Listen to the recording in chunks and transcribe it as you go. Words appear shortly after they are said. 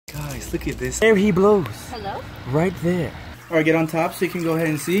Guys, look at this. There he blows. Hello? Right there. Alright, get on top so you can go ahead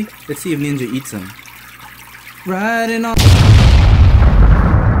and see. Let's see if Ninja eats them. Riding on.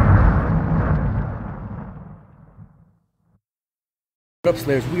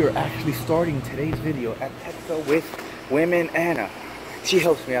 Upstairs, we are actually starting today's video at Petco with Women Anna. She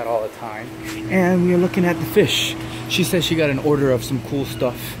helps me out all the time. And we are looking at the fish. She says she got an order of some cool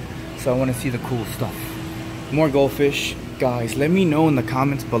stuff. So I want to see the cool stuff. More goldfish. Guys, let me know in the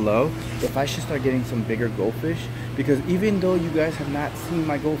comments below if I should start getting some bigger goldfish, because even though you guys have not seen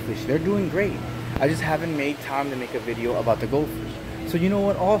my goldfish, they're doing great. I just haven't made time to make a video about the goldfish. So you know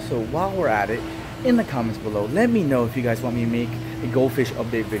what, also while we're at it, in the comments below, let me know if you guys want me to make a goldfish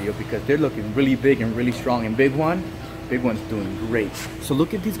update video, because they're looking really big and really strong. And big one's doing great. So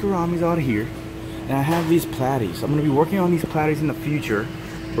look at these gouramis out here, and I have these platies. I'm gonna be working on these platies in the future.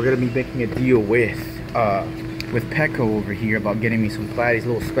 We're gonna be making a deal with Petco over here about getting me some platies, a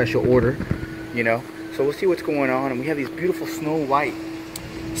little special order, you know. So we'll see what's going on. And we have these beautiful snow white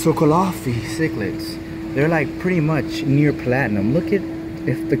Sokolofi cichlids. They're like pretty much near platinum. Look at,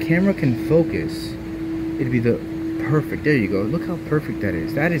 if the camera can focus, it'd be the perfect. There you go. Look how perfect that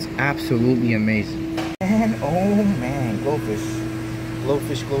is. That is absolutely amazing. And oh man, glowfish.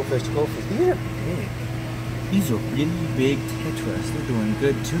 Glowfish, glowfish, glowfish. These are big. These are really big tetras. They're doing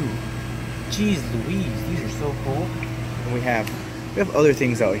good too. Jeez Louise, these are so cool. And we have other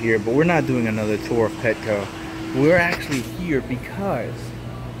things out here, but we're not doing another tour of Petco. We're actually here because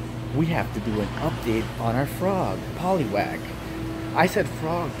we have to do an update on our frog, Poliwag. I said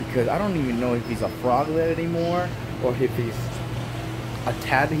frog because I don't even know if he's a froglet anymore or if he's a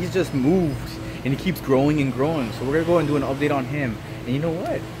tad. He's just moved and he keeps growing and growing. So we're gonna go and do an update on him. And you know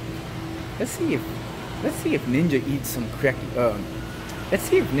what? Let's see if Ninja eats some Let's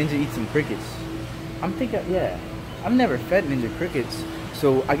see if Ninja eats some crickets. I'm thinking, yeah. I've never fed Ninja crickets.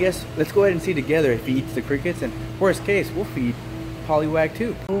 So I guess let's go ahead and see together if he eats the crickets. And worst case, we'll feed Poliwag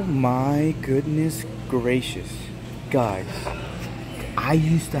too. Oh my goodness gracious. Guys, I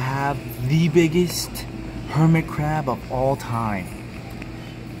used to have the biggest hermit crab of all time.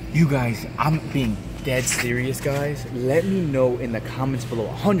 You guys, I'm being dead serious, guys. Let me know in the comments below,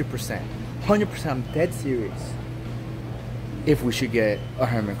 100%. 100%, I'm dead serious. If we should get a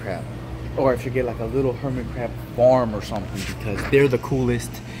hermit crab, or if you get like a little hermit crab farm or something, because they're the coolest.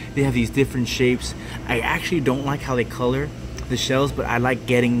 They have these different shapes. I actually don't like how they color the shells, but I like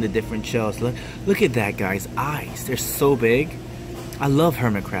getting the different shells. Look at that, guys. Eyes, they're so big. I love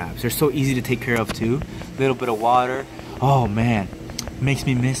hermit crabs. They're so easy to take care of too. Little bit of water. Oh man, makes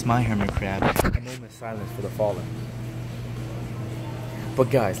me miss my hermit crab. A moment of silence for the fallen. But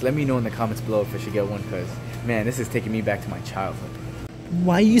guys, let me know in the comments below if I should get one, because man, this is taking me back to my childhood.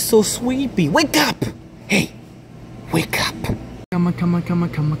 Why are you so sleepy? Wake up! Hey, wake up! Come on, come on, come on,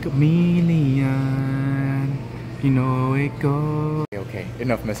 come on, chameleon. You know it goes. Okay,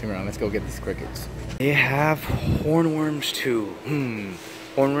 enough messing around. Let's go get these crickets. They have hornworms too.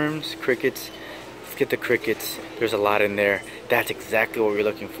 Hornworms, crickets. Let's get the crickets. There's a lot in there. That's exactly what we're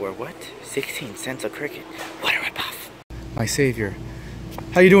looking for. What? 16 cents a cricket. What a ripoff. My savior.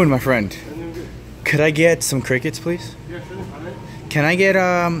 How you doing, my friend? Could I get some crickets, please? Yeah, sure. Can I get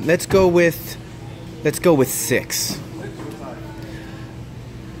let's go with 6.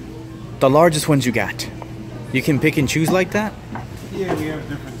 The largest ones you got. You can pick and choose like that? Yeah, we have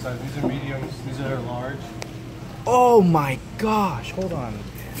different sizes. These are mediums, these are large. Oh my gosh, hold on.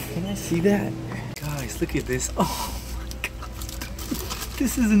 Can I see that? Guys, look at this. Oh my god.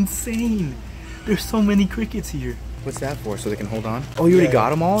 This is insane. There's so many crickets here. What's that for? So they can hold on? Oh, you already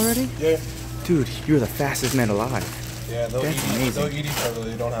got them all already? Yeah. Dude, you're the fastest man alive. Yeah, they'll eat each other.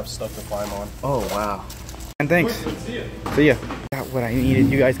 They don't have stuff to climb on. Oh, wow. And thanks. See ya. Got what I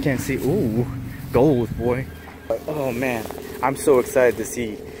needed. You guys can't see. Ooh, gold, boy. Oh, man. I'm so excited to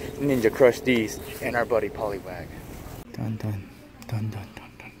see Ninja crush these and our buddy Poliwag. Dun, dun, dun, dun,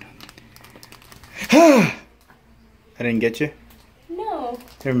 dun, dun, dun. I didn't get you? No.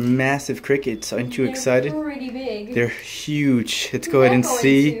 They're massive crickets. Aren't you excited? They're pretty big. They're huge. Let's go ahead and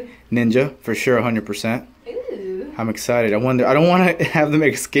see Ninja for sure, 100%. Ooh. I'm excited. I don't want to have them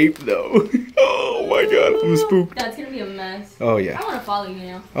escape though. Oh my god, I'm spooked. That's gonna be a mess. Oh yeah. I want to follow you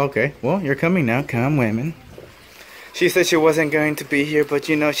now. Okay, well you're coming now. Come, women. She said she wasn't going to be here, but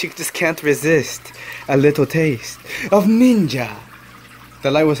you know she just can't resist a little taste of Ninja.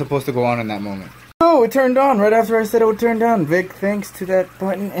 The light was supposed to go on in that moment. Oh, it turned on right after I said it would turn on. Vic, thanks to that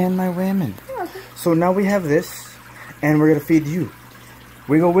button and my women. Oh, okay. So now we have this, and we're gonna feed you.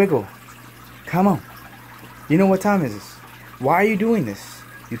 Wiggle, wiggle. Come on. You know what time is this? Why are you doing this?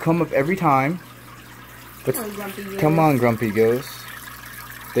 You come up every time. But come on, Grumpy Ghost.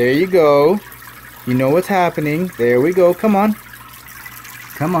 There you go. You know what's happening. There we go. Come on.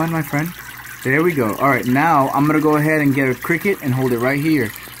 Come on, my friend. There we go. Alright, now I'm going to go ahead and get a cricket and hold it right here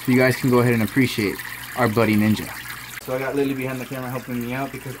so you guys can go ahead and appreciate our buddy ninja. So I got Lily behind the camera helping me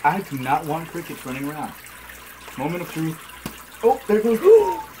out because I do not want crickets running around. Moment of truth. Oh, there it goes.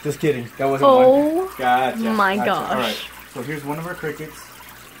 Just kidding. That wasn't one. Oh Gotcha. my gosh. Alright, so here's one of our crickets.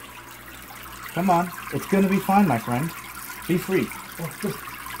 Come on. It's going to be fine, my friend. Be free.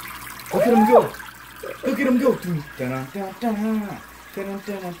 Oh, look at him go. Look at him go.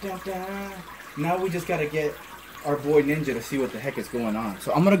 Now we just got to get our boy Ninja to see what the heck is going on.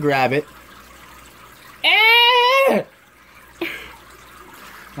 So I'm going to grab it.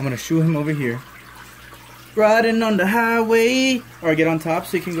 I'm going to shoo him over here. Riding on the highway. Or get on top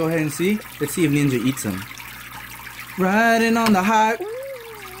so you can go ahead and see. Let's see if Ninja eats them. Riding on the highway.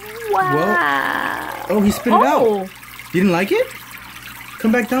 Wow. Whoa. Oh, he spit it out. You didn't like it?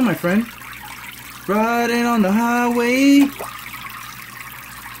 Come back down, my friend. Riding on the highway.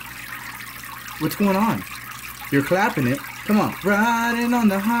 What's going on? You're clapping it. Come on. Riding on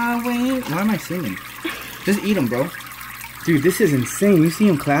the highway. Why am I singing? Just eat them, bro. Dude, this is insane. You see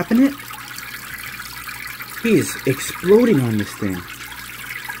him clapping it? He is exploding on this thing.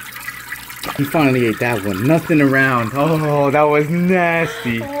 He finally ate that one. Nothing around. Oh, that was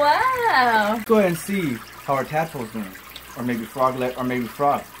nasty. Wow. Go ahead and see how our tadpole's doing. Or maybe froglet, or maybe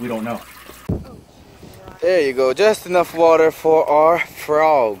frog. We don't know. There you go. Just enough water for our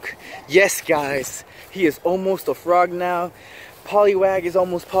frog. Yes, guys. He is almost a frog now. Poliwag is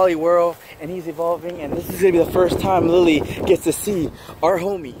almost Poliwhirl, and he's evolving. And this is going to be the first time Lily gets to see our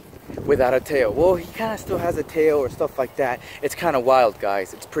homie without a tail. Well, he kind of still has a tail or stuff like that. It's kind of wild,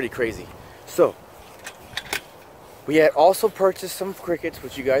 guys. It's pretty crazy. So, we had also purchased some crickets,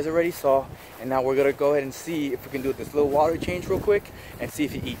 which you guys already saw. And now we're going to go ahead and see if we can do this little water change real quick and see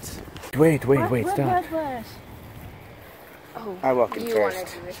if he eats. Wait, stop. Oh, I walk in you first. wanna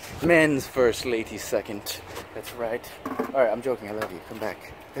do it. Men's first, ladies second. That's right. Alright, I'm joking. I love you. Come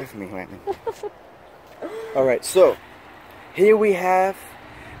back. There's me, right now. Alright, so here we have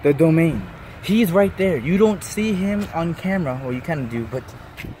the domain. He's right there. You don't see him on camera. Well, you kind of do, but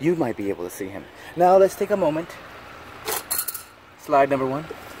you might be able to see him. Now, let's take a moment. Slide number 1.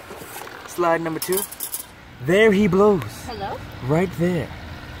 Slide number 2. There he blows. Hello? Right there.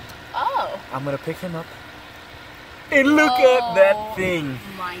 Oh. I'm going to pick him up. And look at that thing.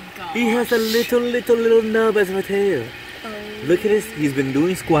 My God. He has a little nub as a tail. Look at this. He's been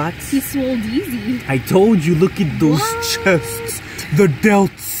doing squats. He swelled easy. I told you, look at those chests. The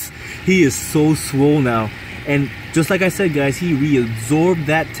delts. He is so swole now. And just like I said, guys, he reabsorbed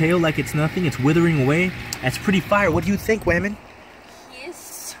that tail like it's nothing. It's withering away. That's pretty fire. What do you think, women? He is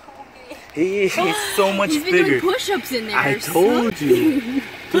so big. He's so much He's been bigger. doing push-ups in there. I told you.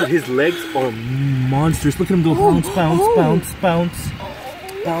 Dude, his legs are monstrous. Look at him go bounce, bounce, bounce, bounce.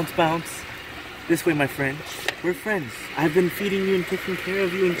 Bounce, bounce. This way, my friend. We're friends. I've been feeding you and taking care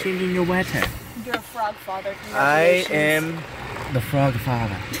of you and changing your water. You're a frog father. I am the frog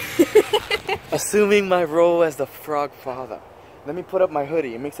father. Assuming my role as the frog father. Let me put up my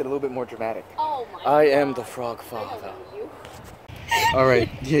hoodie. It makes it a little bit more dramatic. Oh my I God. am the frog father. Alright,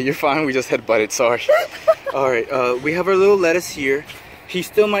 yeah, you're fine. We just headbutted. Sorry. Alright, we have our little lettuce here. He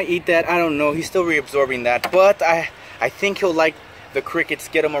still might eat that. I don't know. He's still reabsorbing that. But I think he'll like the crickets.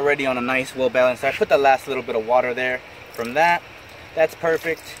 Get him already on a nice, well-balanced. I put the last little bit of water there from that. That's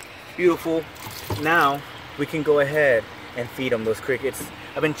perfect. Beautiful. Now, we can go ahead and feed him those crickets.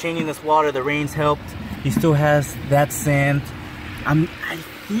 I've been changing this water. The rain's helped. He still has that sand. I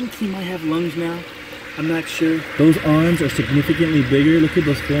think he might have lungs now. I'm not sure. Those arms are significantly bigger. Look at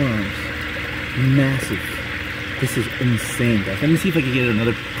those forearms. Massive. This is insane, guys. Let me see if I can get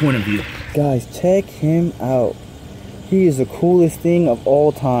another point of view. Guys, check him out. He is the coolest thing of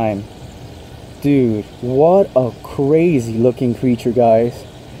all time. Dude, what a crazy looking creature, guys.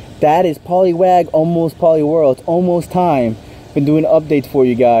 That is Poliwag, almost Poliwhirl. It's almost time. Been doing updates for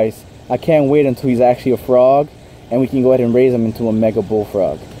you guys. I can't wait until he's actually a frog and we can go ahead and raise him into a mega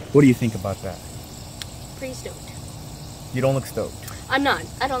bullfrog. What do you think about that? Pretty stoked. You don't look stoked. I'm not.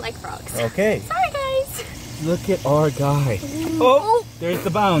 I don't like frogs. Okay. Sorry, guys. Look at our guy. Oh, there's the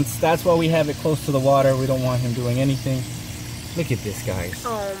bounce. That's why we have it close to the water. We don't want him doing anything. Look at this, guys.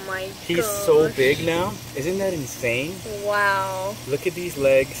 Oh my God. He's so big now. Isn't that insane? Wow. Look at these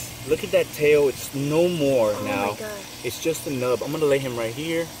legs. Look at that tail. It's no more now. Oh my God. It's just a nub. I'm going to lay him right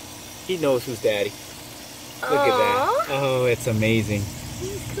here. He knows who's daddy. Look at that. Oh, it's amazing.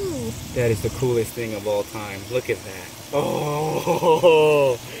 He's cool. That is the coolest thing of all time. Look at that.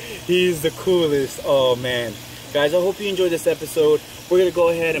 Oh, he's the coolest. Oh, man. Guys, I hope you enjoyed this episode. We're gonna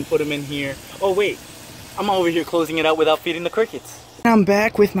go ahead and put them in here. Oh wait, I'm over here closing it out without feeding the crickets. I'm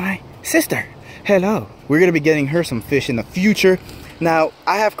back with my sister. Hello. We're gonna be getting her some fish in the future. Now,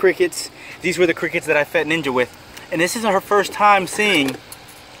 I have crickets. These were the crickets that I fed Ninja with. And this is her first time seeing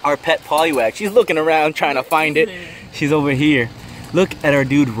our pet polywag. She's looking around trying to find it. She's over here. Look at our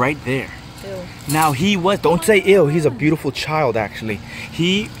dude right there. Ew. Now he was, don't say ill, he's a beautiful child actually.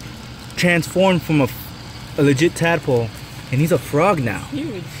 He transformed from a legit tadpole and he's a frog now.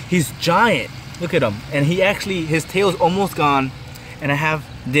 Huge. He's giant. Look at him. And he actually, his tail's almost gone and I have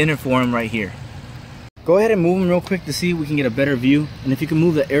dinner for him right here. Go ahead and move him real quick to see if we can get a better view. And if you can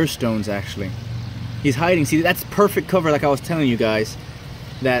move the air stones actually. He's hiding. See, that's perfect cover like I was telling you guys.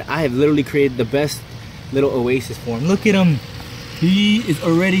 That I have literally created the best little oasis for him. Look at him. He is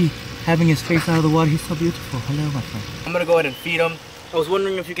already having his face out of the water. He's so beautiful. Hello, my friend. I'm gonna go ahead and feed him. I was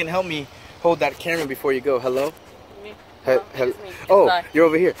wondering if you can help me hold that camera before you go. Hello? Me? Hello. Oh, you're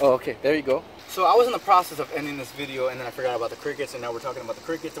over here. Oh, okay. There you go. So I was in the process of ending this video and then I forgot about the crickets, and now we're talking about the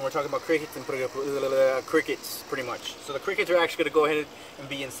crickets, and we're talking about crickets and putting up crickets pretty much. So the crickets are actually gonna go ahead and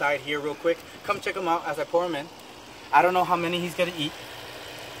be inside here real quick. Come check them out as I pour them in. I don't know how many he's gonna eat,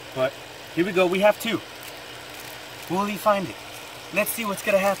 but here we go. We have 2. Will he find it? Let's see what's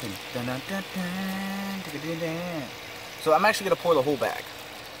gonna happen. Dun, dun, dun, dun, dun, dun. So I'm actually gonna pour the whole bag.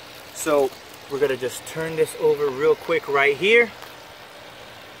 So we're gonna just turn this over real quick right here.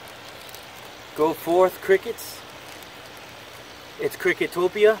 Go forth, crickets. It's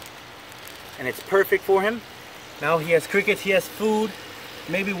Cricketopia, and it's perfect for him. Now he has crickets, he has food.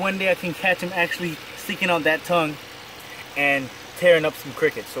 Maybe one day I can catch him actually sticking out that tongue and tearing up some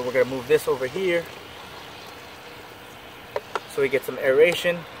crickets. So we're gonna move this over here so he gets some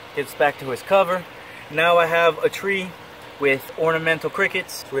aeration, gets back to his cover. Now I have a tree with ornamental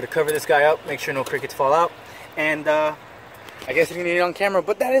crickets. We're gonna cover this guy up, make sure no crickets fall out, and I guess you can need it on camera,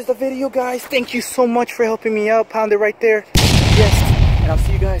 but that is the video, guys. Thank you so much for helping me out. Pound it right there. Yes, and I'll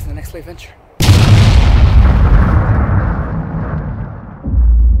see you guys in the next adventure.